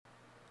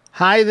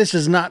Hi, this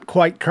is Not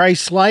Quite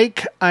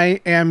Christ-like. I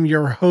am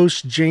your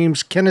host,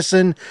 James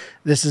Kennison.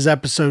 This is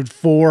episode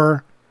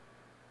 4.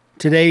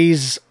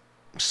 Today's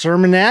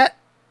sermonette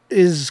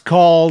is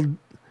called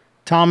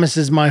Thomas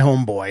is My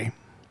Homeboy.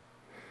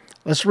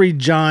 Let's read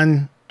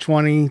John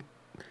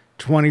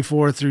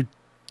 20:24 through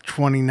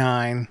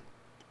 29.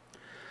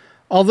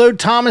 Although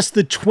Thomas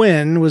the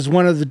twin was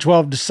one of the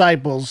 12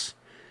 disciples,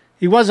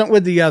 he wasn't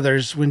with the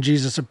others when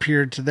Jesus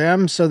appeared to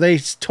them, so they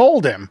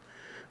told him,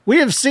 "We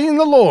have seen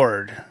the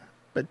Lord."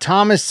 But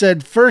Thomas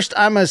said, "First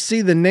I must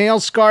see the nail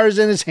scars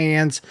in his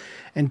hands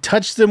and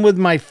touch them with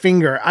my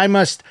finger. I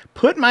must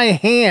put my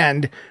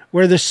hand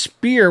where the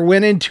spear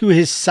went into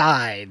his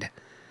side.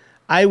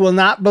 I will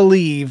not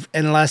believe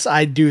unless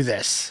I do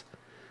this."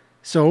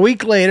 So a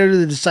week later,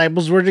 the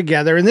disciples were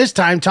together, and this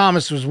time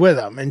Thomas was with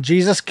them. And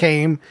Jesus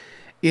came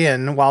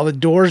in while the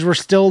doors were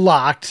still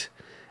locked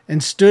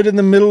and stood in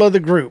the middle of the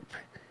group.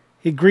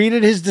 He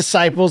greeted his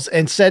disciples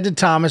and said to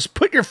Thomas,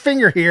 "Put your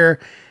finger here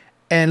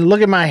and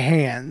look at my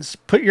hands.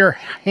 Put your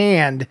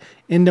hand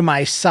into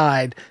my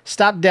side.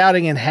 Stop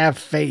doubting and have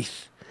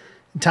faith."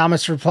 And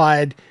Thomas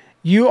replied,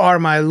 "You are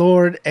my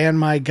Lord and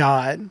my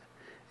God."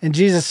 And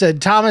Jesus said,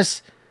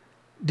 "Thomas,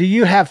 do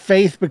you have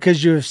faith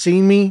because you have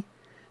seen me?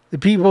 The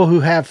people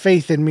who have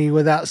faith in me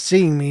without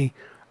seeing me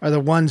are the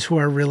ones who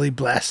are really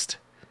blessed."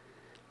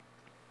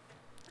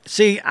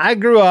 See, I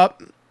grew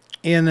up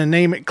in a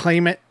name it,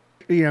 claim it,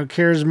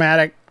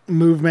 charismatic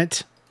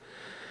movement.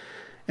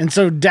 And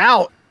so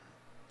doubt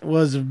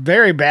was a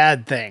very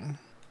bad thing.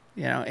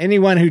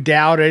 Anyone who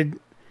doubted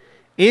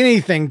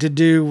anything to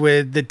do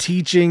with the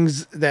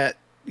teachings that,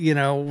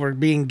 were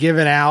being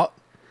given out,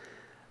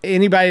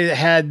 anybody that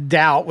had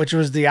doubt, which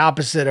was the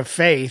opposite of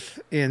faith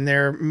in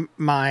their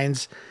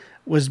minds,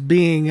 was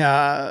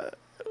not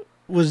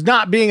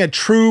being a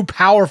true,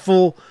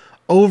 powerful,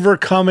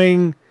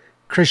 overcoming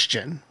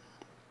Christian.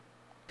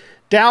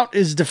 Doubt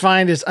is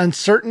defined as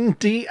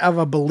uncertainty of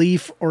a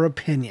belief or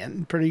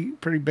opinion.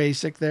 Pretty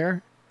basic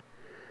there.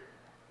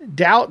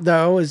 Doubt,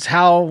 though, is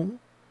how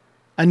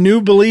a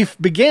new belief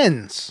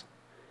begins.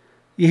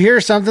 You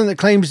hear something that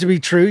claims to be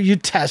true, you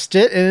test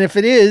it, and if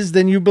it is,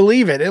 then you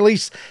believe it. At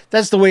least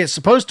that's the way it's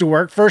supposed to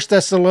work. 1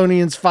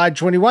 Thessalonians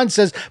 5:21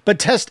 says, "But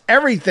test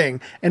everything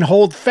and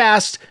hold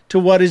fast to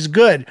what is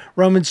good."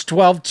 Romans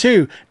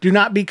 12:2, "Do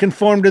not be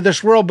conformed to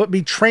this world, but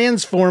be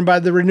transformed by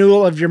the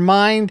renewal of your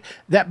mind,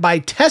 that by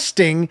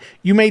testing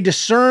you may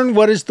discern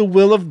what is the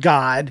will of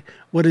God,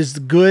 what is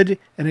good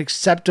and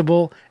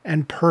acceptable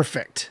and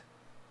perfect."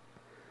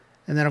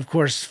 And then, of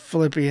course,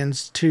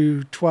 Philippians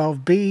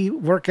 2:12b,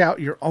 "Work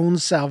out your own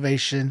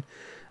salvation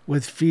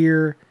with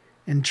fear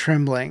and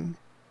trembling."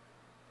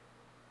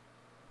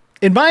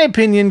 In my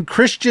opinion,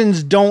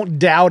 Christians don't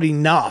doubt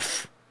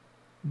enough.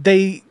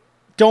 They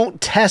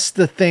don't test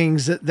the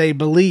things that they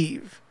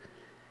believe.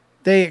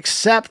 They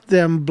accept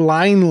them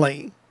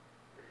blindly.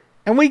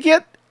 And we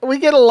get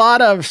a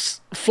lot of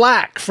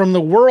flack from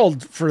the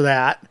world for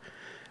that,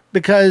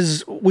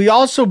 because we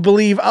also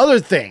believe other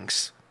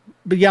things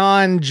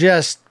beyond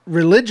just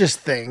religious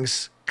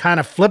things kind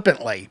of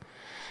flippantly.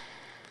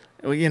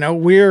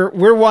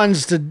 We're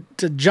ones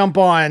to jump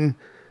on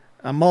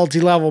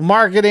multi-level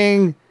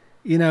marketing,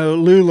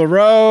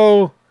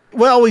 LuLaRoe.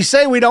 Well, we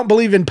say we don't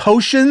believe in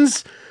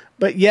potions,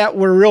 but yet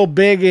we're real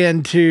big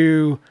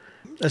into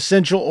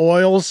essential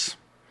oils,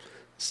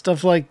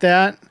 stuff like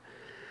that.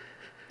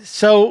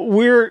 So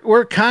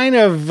we're kind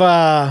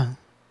of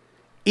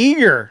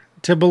eager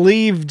to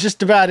believe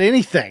just about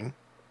anything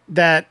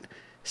that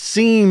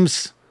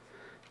seems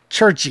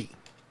churchy.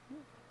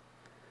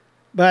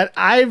 But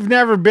I've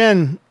never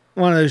been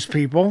one of those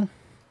people.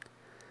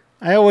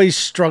 I always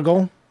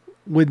struggle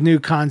with new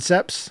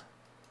concepts.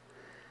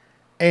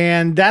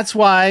 And that's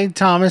why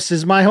Thomas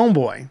is my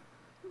homeboy.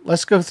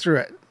 Let's go through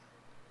it.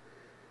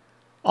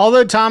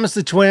 Although Thomas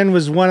the twin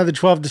was one of the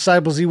 12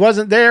 disciples, he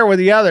wasn't there with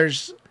the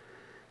others.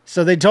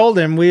 So they told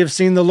him, "We have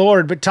seen the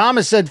Lord." But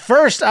Thomas said,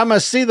 "First, I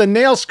must see the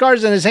nail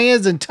scars in his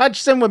hands and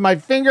touch them with my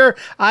finger.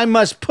 I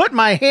must put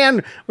my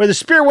hand where the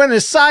spear went in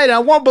his side. I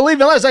won't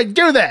believe unless I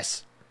do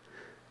this."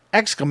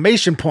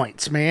 Exclamation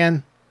points,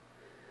 man.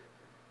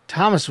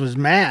 Thomas was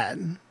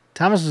mad.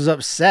 Thomas was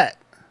upset.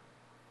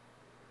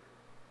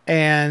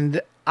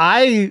 And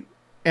I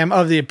am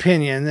of the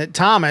opinion that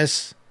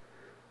Thomas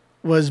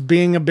was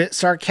being a bit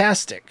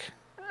sarcastic.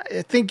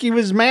 I think he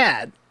was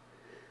mad.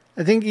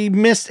 I think he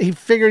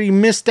figured he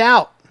missed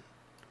out.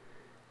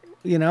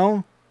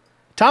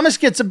 Thomas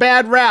gets a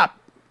bad rap.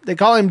 They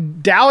call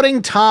him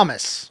Doubting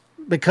Thomas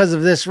because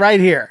of this right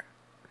here.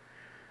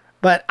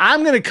 But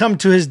I'm going to come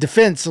to his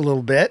defense a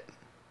little bit.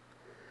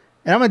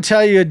 And I'm going to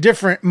tell you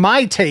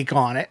my take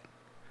on it.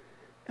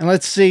 And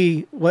let's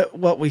see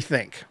what we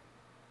think.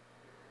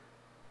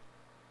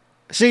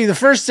 See, the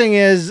first thing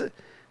is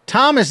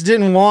Thomas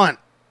didn't want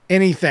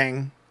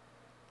anything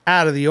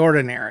out of the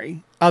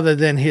ordinary other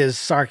than his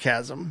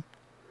sarcasm.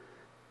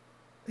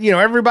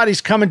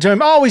 Everybody's coming to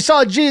him. "Oh, we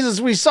saw Jesus.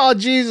 We saw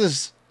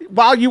Jesus."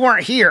 While you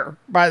weren't here,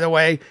 by the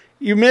way,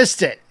 you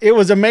missed it. It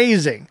was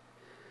amazing.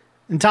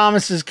 And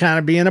Thomas is kind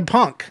of being a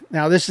punk.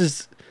 Now, this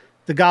is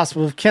the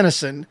Gospel of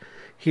Kennison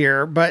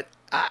here, but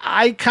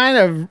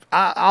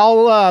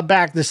I'll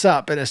back this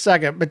up in a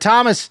second. But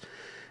Thomas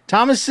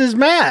is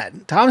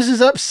mad. Thomas is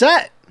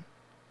upset.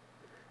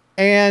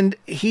 And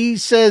he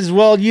says,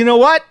 well, you know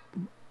what?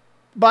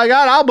 By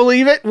God, I'll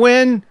believe it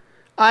when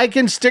I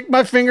can stick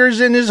my fingers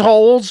in his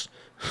holes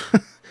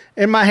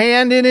and my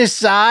hand in his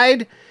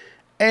side.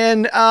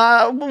 And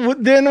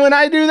then when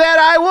I do that,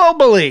 I will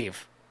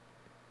believe.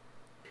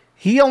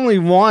 He only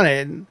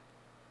wanted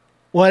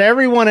what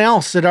everyone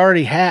else had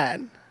already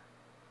had.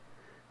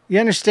 You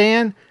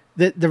understand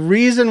that the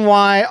reason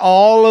why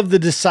all of the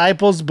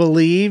disciples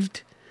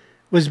believed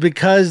was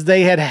because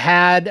they had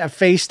had a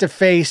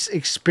face-to-face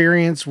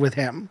experience with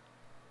him.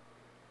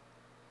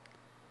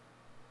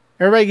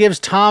 Everybody gives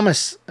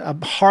Thomas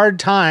a hard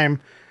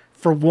time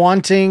for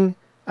wanting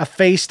a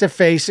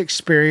face-to-face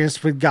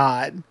experience with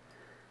God.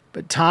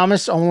 But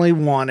Thomas only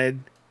wanted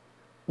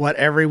what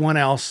everyone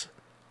else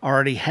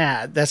already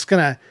had. That's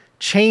going to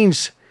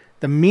change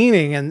the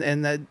meaning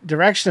and the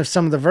direction of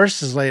some of the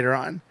verses later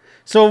on.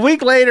 So a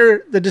week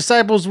later, the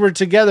disciples were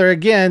together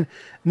again.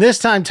 And this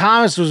time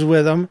Thomas was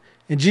with them.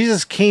 And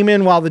Jesus came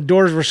in while the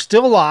doors were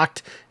still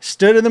locked,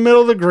 stood in the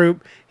middle of the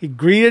group. He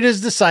greeted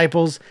his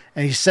disciples,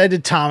 and he said to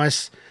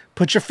Thomas,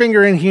 put your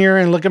finger in here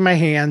and look at my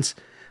hands.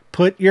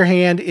 Put your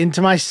hand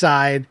into my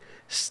side.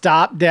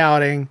 Stop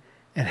doubting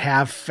and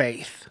have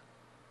faith.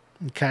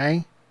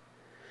 Okay?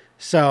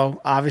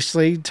 So,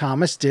 obviously,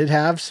 Thomas did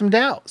have some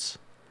doubts,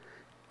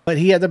 but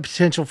he had the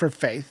potential for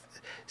faith.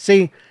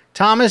 See,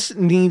 Thomas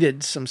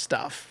needed some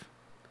stuff.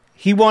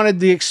 He wanted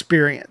the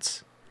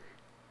experience,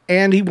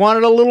 and he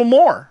wanted a little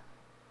more.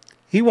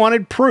 He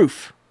wanted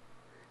proof.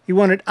 He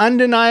wanted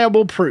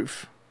undeniable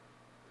proof.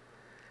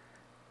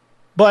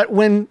 But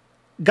when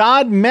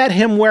God met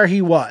him where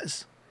he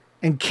was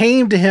and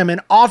came to him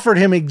and offered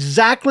him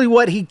exactly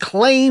what he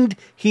claimed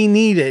he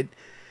needed,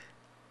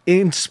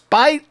 in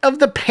spite of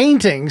the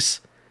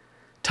paintings,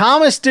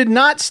 Thomas did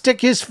not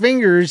stick his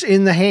fingers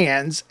in the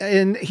hands,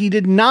 and he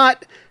did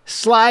not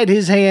slide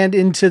his hand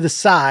into the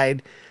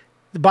side.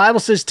 The Bible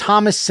says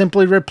Thomas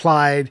simply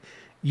replied,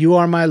 "You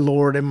are my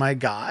Lord and my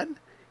God."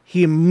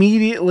 He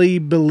immediately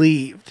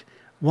believed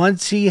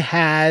once he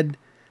had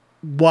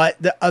what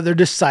the other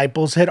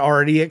disciples had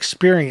already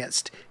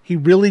experienced. He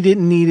really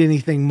didn't need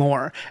anything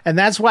more. And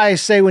that's why I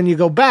say when you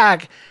go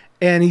back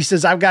and he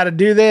says, I've got to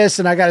do this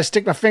and I got to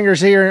stick my fingers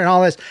here and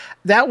all this,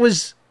 that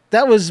was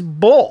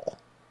bull.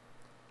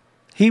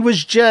 He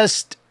was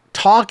just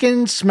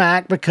talking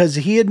smack because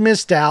he had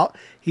missed out.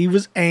 He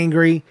was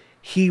angry.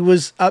 He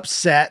was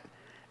upset.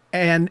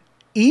 And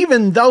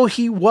even though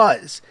he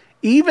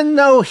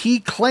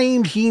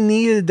claimed he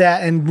needed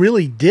that and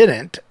really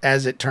didn't,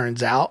 as it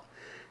turns out,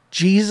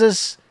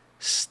 Jesus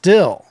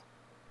still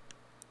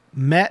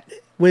met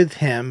with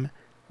him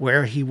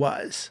where he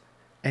was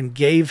and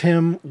gave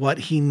him what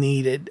he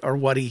needed or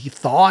what he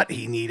thought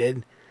he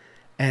needed.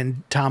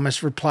 And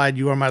Thomas replied,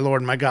 "You are my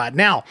Lord and my God."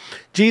 Now,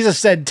 Jesus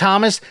said,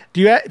 Thomas,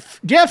 do you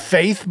have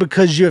faith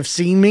because you have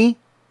seen me?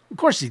 Of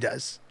course he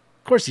does.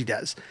 Of course he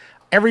does.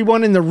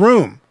 Everyone in the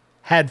room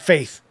had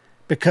faith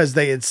because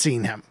they had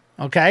seen him.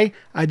 Okay?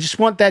 I just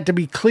want that to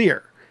be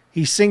clear.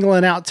 He's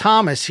singling out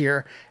Thomas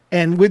here,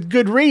 and with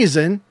good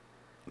reason,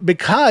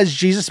 because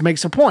Jesus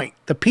makes a point.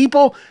 The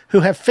people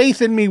who have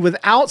faith in me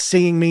without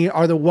seeing me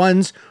are the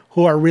ones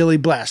who are really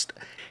blessed.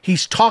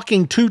 He's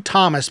talking to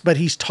Thomas, but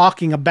he's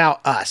talking about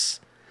us.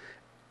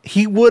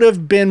 He would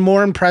have been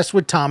more impressed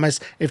with Thomas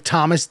if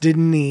Thomas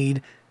didn't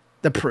need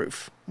the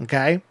proof.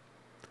 Okay?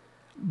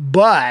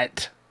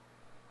 But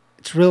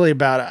it's really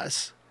about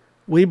us.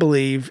 We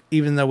believe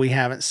even though we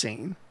haven't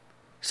seen.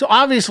 So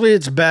obviously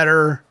it's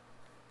better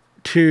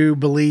to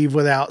believe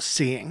without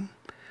seeing.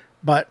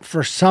 But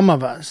for some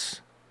of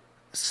us,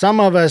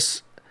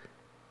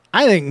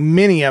 I think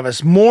many of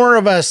us, more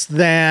of us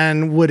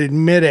than would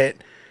admit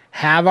it,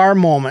 have our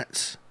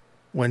moments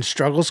when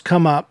struggles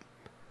come up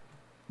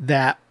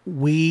that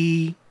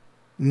we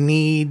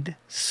need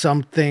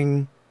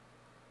something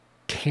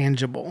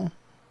tangible.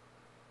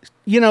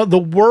 You know, the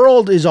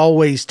world is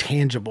always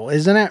tangible,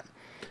 isn't it?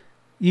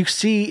 You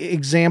see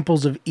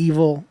examples of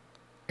evil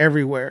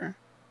everywhere.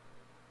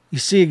 You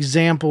see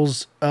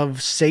examples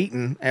of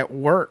Satan at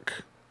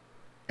work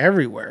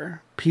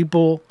everywhere.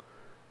 People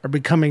are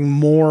becoming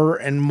more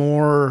and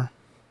more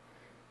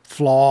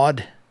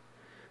flawed,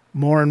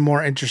 more and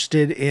more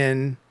interested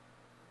in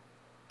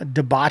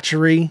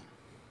debauchery.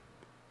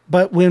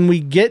 But when we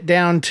get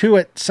down to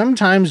it,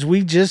 sometimes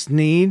we just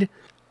need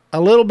a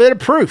little bit of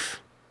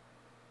proof.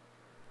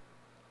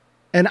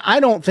 And I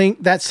don't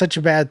think that's such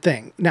a bad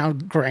thing. Now,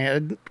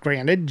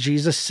 granted,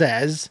 Jesus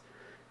says,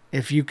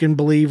 if you can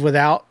believe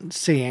without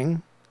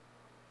seeing,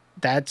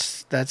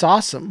 that's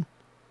awesome.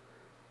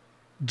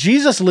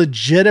 Jesus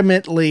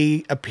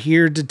legitimately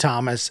appeared to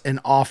Thomas and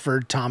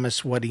offered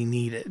Thomas what he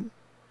needed.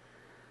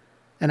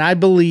 And I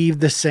believe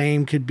the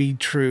same could be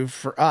true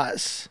for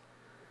us.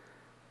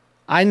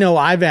 I know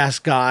I've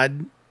asked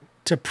God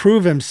to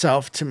prove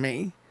himself to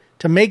me,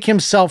 to make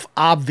himself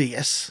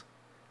obvious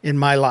in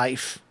my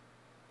life.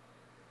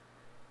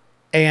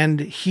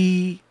 And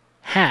he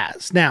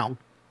has. Now,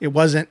 it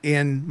wasn't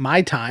in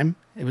my time.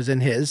 It was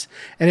in his.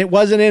 And it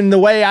wasn't in the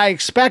way I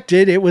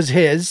expected. It was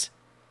his.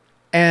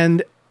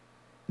 And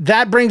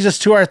that brings us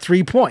to our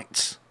 3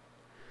 points.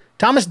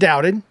 Thomas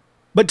doubted,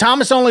 but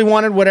Thomas only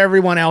wanted what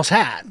everyone else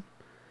had.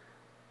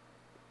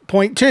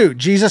 Point 2,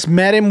 Jesus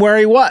met him where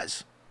he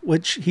was,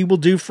 which he will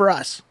do for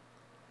us.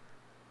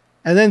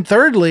 And then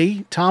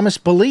thirdly, Thomas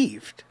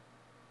believed.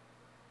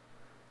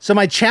 So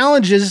my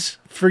challenges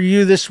for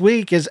you this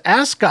week is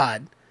ask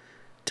God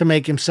to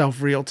make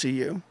himself real to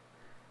you.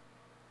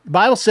 The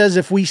Bible says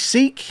if we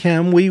seek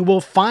him, we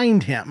will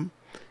find him.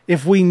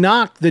 If we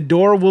knock, the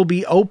door will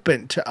be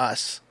open to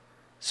us.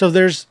 So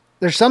there's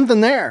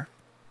something there.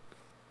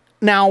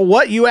 Now,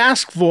 what you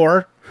ask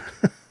for,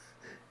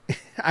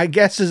 I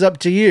guess, is up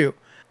to you.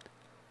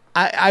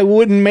 I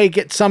wouldn't make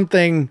it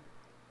something,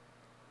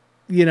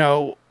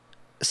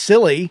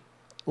 silly,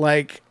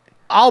 like,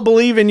 I'll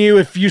believe in you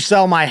if you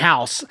sell my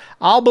house.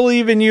 I'll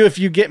believe in you if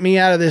you get me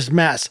out of this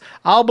mess.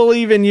 I'll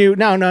believe in you.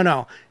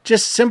 No.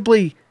 Just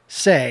simply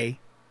say,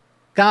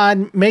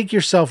 God, make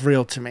yourself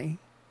real to me.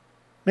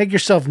 Make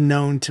yourself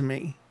known to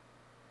me.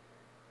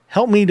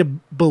 Help me to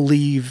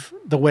believe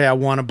the way I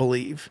want to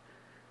believe.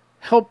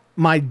 Help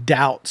my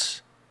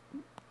doubts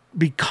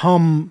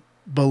become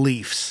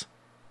beliefs.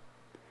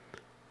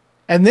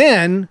 And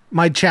then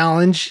my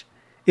challenge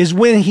is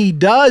when he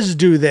does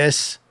do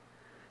this,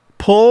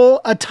 pull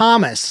a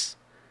Thomas.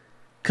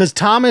 Because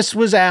Thomas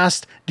was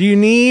asked, do you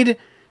need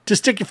to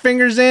stick your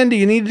fingers in? Do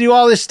you need to do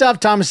all this stuff?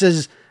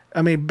 Thomas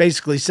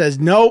basically says,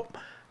 nope,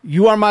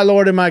 you are my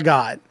Lord and my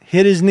God.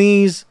 Hit his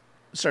knees,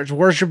 starts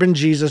worshiping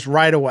Jesus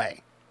right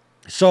away.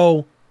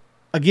 So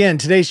again,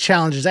 today's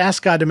challenge is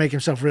ask God to make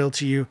himself real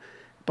to you.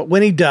 But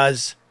when he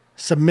does,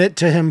 submit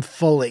to him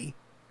fully.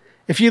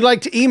 If you'd like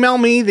to email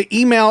me, the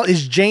email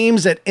is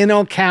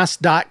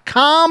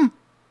james@nlcast.com.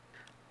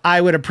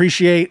 I would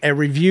appreciate a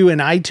review in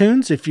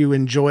iTunes if you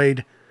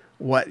enjoyed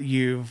what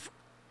you've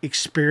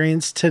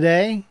experienced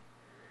today.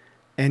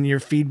 And your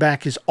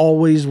feedback is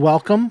always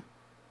welcome.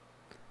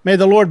 May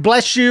the Lord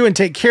bless you and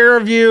take care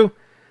of you.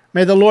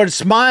 May the Lord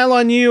smile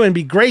on you and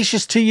be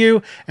gracious to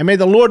you. And may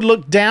the Lord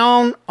look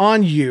down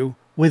on you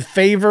with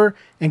favor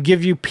and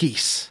give you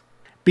peace.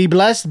 Be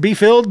blessed, be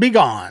filled, be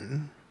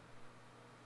gone.